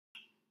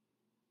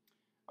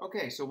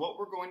Okay, so what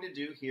we're going to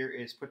do here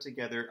is put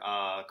together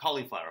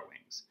cauliflower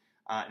wings.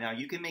 Now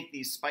you can make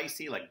these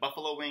spicy like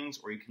buffalo wings,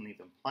 or you can leave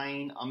them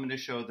plain. I'm going to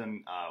show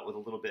them with a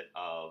little bit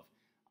of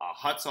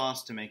hot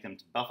sauce to make them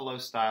buffalo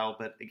style,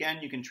 but again,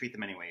 you can treat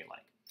them any way you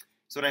like.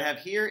 So what I have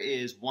here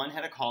is 1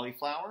 head of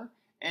cauliflower,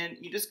 and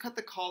you just cut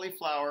the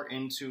cauliflower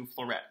into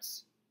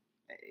florets,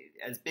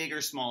 as big or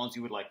small as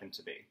you would like them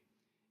to be.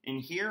 In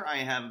here I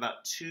have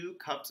about 2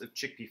 cups of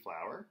chickpea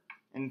flour,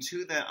 and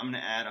to that I'm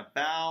going to add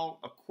about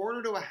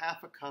 1/4 to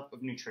 1/2 cup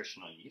of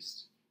nutritional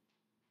yeast,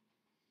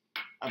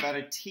 about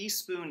a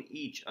teaspoon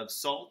each of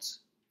salt,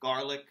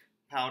 garlic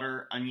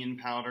powder, onion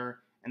powder,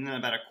 and then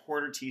about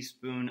 1/4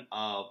 teaspoon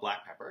of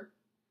black pepper.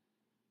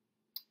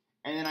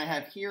 And then I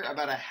have here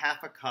about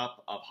 1/2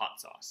 cup of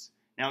hot sauce.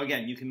 Now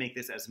again, you can make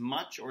this as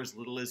much or as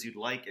little as you'd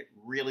like. It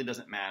really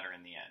doesn't matter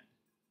in the end.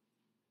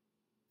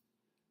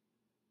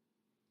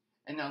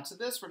 And now to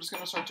this, we're just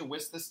going to start to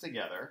whisk this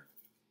together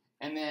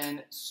and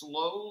then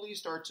slowly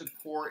start to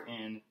pour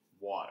in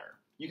water.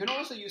 You can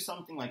also use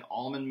something like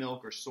almond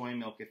milk or soy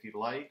milk if you'd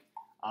like.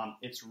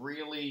 It's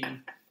really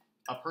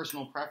a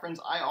personal preference.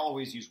 I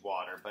always use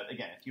water, but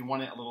again, if you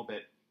want it a little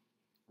bit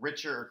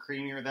richer or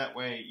creamier that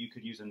way, you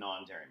could use a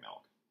non-dairy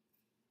milk.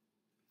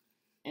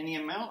 And the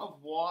amount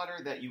of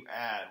water that you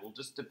add will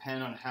just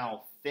depend on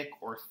how thick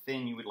or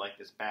thin you would like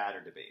this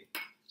batter to be.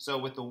 So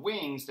with the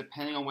wings,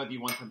 depending on whether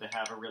you want them to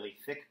have a really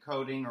thick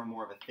coating or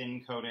more of a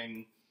thin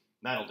coating,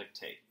 that'll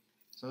dictate.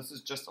 So this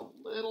is just a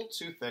little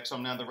too thick, so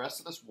now the rest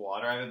of this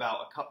water, I have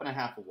about 1.5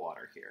 cups of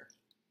water here.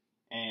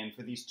 And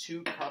for these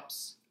 2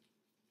 cups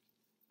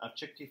of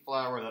chickpea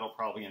flour, that'll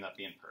probably end up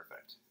being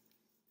perfect.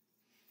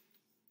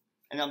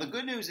 And now the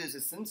good news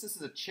is since this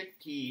is a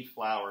chickpea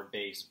flour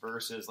base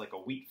versus like a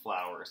wheat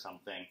flour or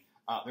something,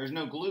 there's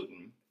no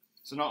gluten.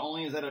 So not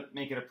only does that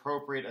make it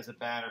appropriate as a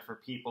batter for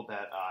people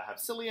that have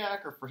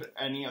celiac or for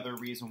any other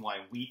reason why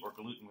wheat or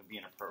gluten would be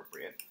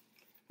inappropriate,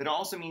 but it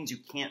also means you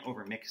can't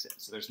overmix it.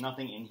 So there's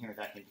nothing in here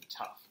that can be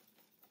tough.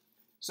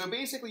 So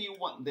basically you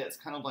want this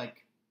kind of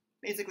like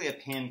basically a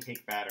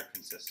pancake batter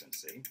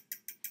consistency.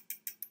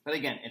 But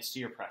again, it's to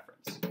your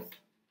preference.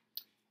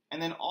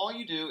 And then all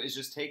you do is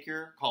just take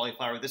your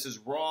cauliflower. This is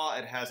raw.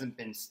 It hasn't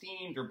been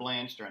steamed or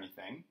blanched or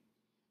anything.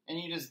 And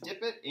you just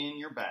dip it in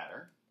your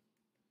batter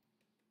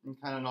and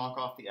kind of knock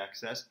off the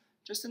excess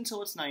just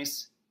until it's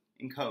nice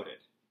and coated.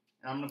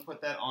 And I'm going to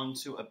put that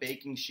onto a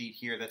baking sheet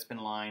here that's been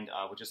lined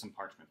with just some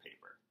parchment paper.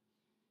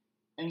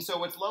 And so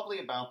what's lovely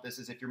about this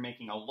is if you're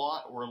making a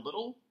lot or a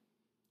little,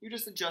 you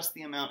just adjust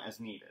the amount as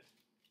needed.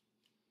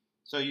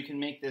 So you can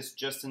make this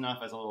just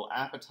enough as a little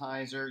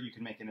appetizer. You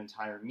can make an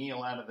entire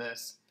meal out of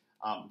this.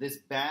 This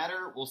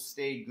batter will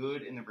stay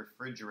good in the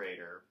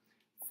refrigerator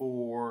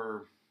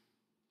for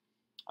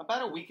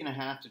about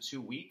 1.5 to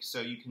 2 weeks. So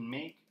you can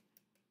make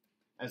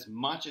as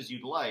much as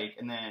you'd like.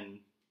 And then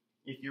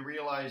if you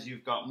realize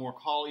you've got more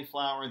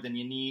cauliflower than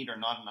you need or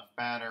not enough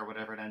batter,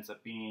 whatever it ends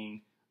up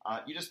being,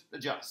 you just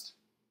adjust.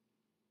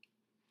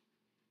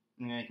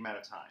 And you make them at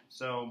a time.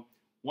 So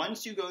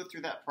once you go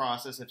through that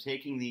process of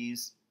taking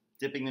these,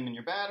 dipping them in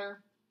your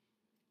batter,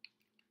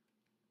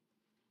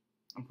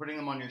 and putting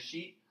them on your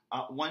sheet.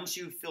 Once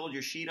you've filled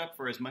your sheet up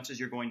for as much as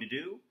you're going to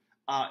do,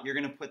 you're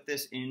going to put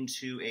this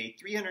into a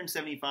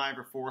 375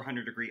 or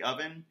 400 degree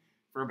oven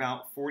for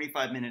about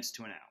 45 minutes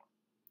to an hour.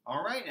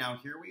 All right, now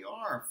here we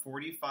are,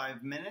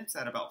 45 minutes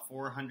at about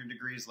 400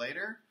 degrees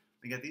later.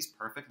 We get these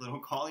perfect little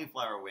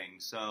cauliflower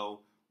wings. So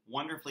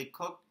wonderfully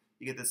cooked.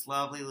 You get this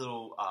lovely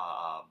little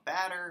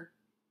batter.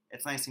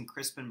 It's nice and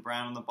crisp and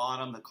brown on the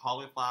bottom. The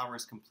cauliflower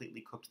is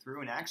completely cooked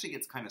through and actually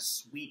gets kind of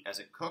sweet as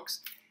it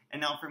cooks. And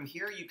now from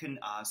here, you can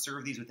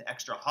serve these with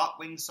extra hot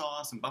wing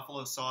sauce and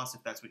buffalo sauce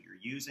if that's what you're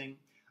using.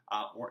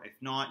 Or if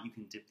not, you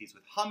can dip these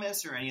with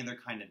hummus or any other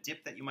kind of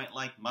dip that you might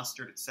like,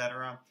 mustard,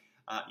 etc.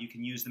 You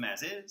can use them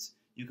as is.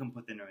 You can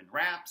put them in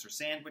wraps or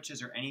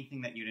sandwiches or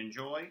anything that you'd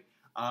enjoy.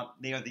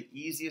 They are the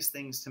easiest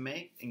things to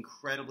make,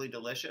 incredibly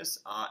delicious,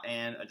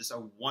 and just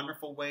a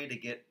wonderful way to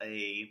get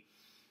a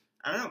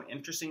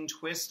interesting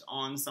twist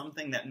on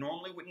something that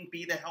normally wouldn't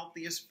be the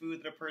healthiest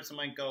food that a person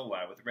might go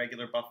with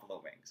regular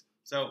buffalo wings.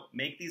 So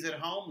make these at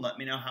home, let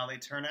me know how they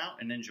turn out,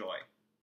 and enjoy.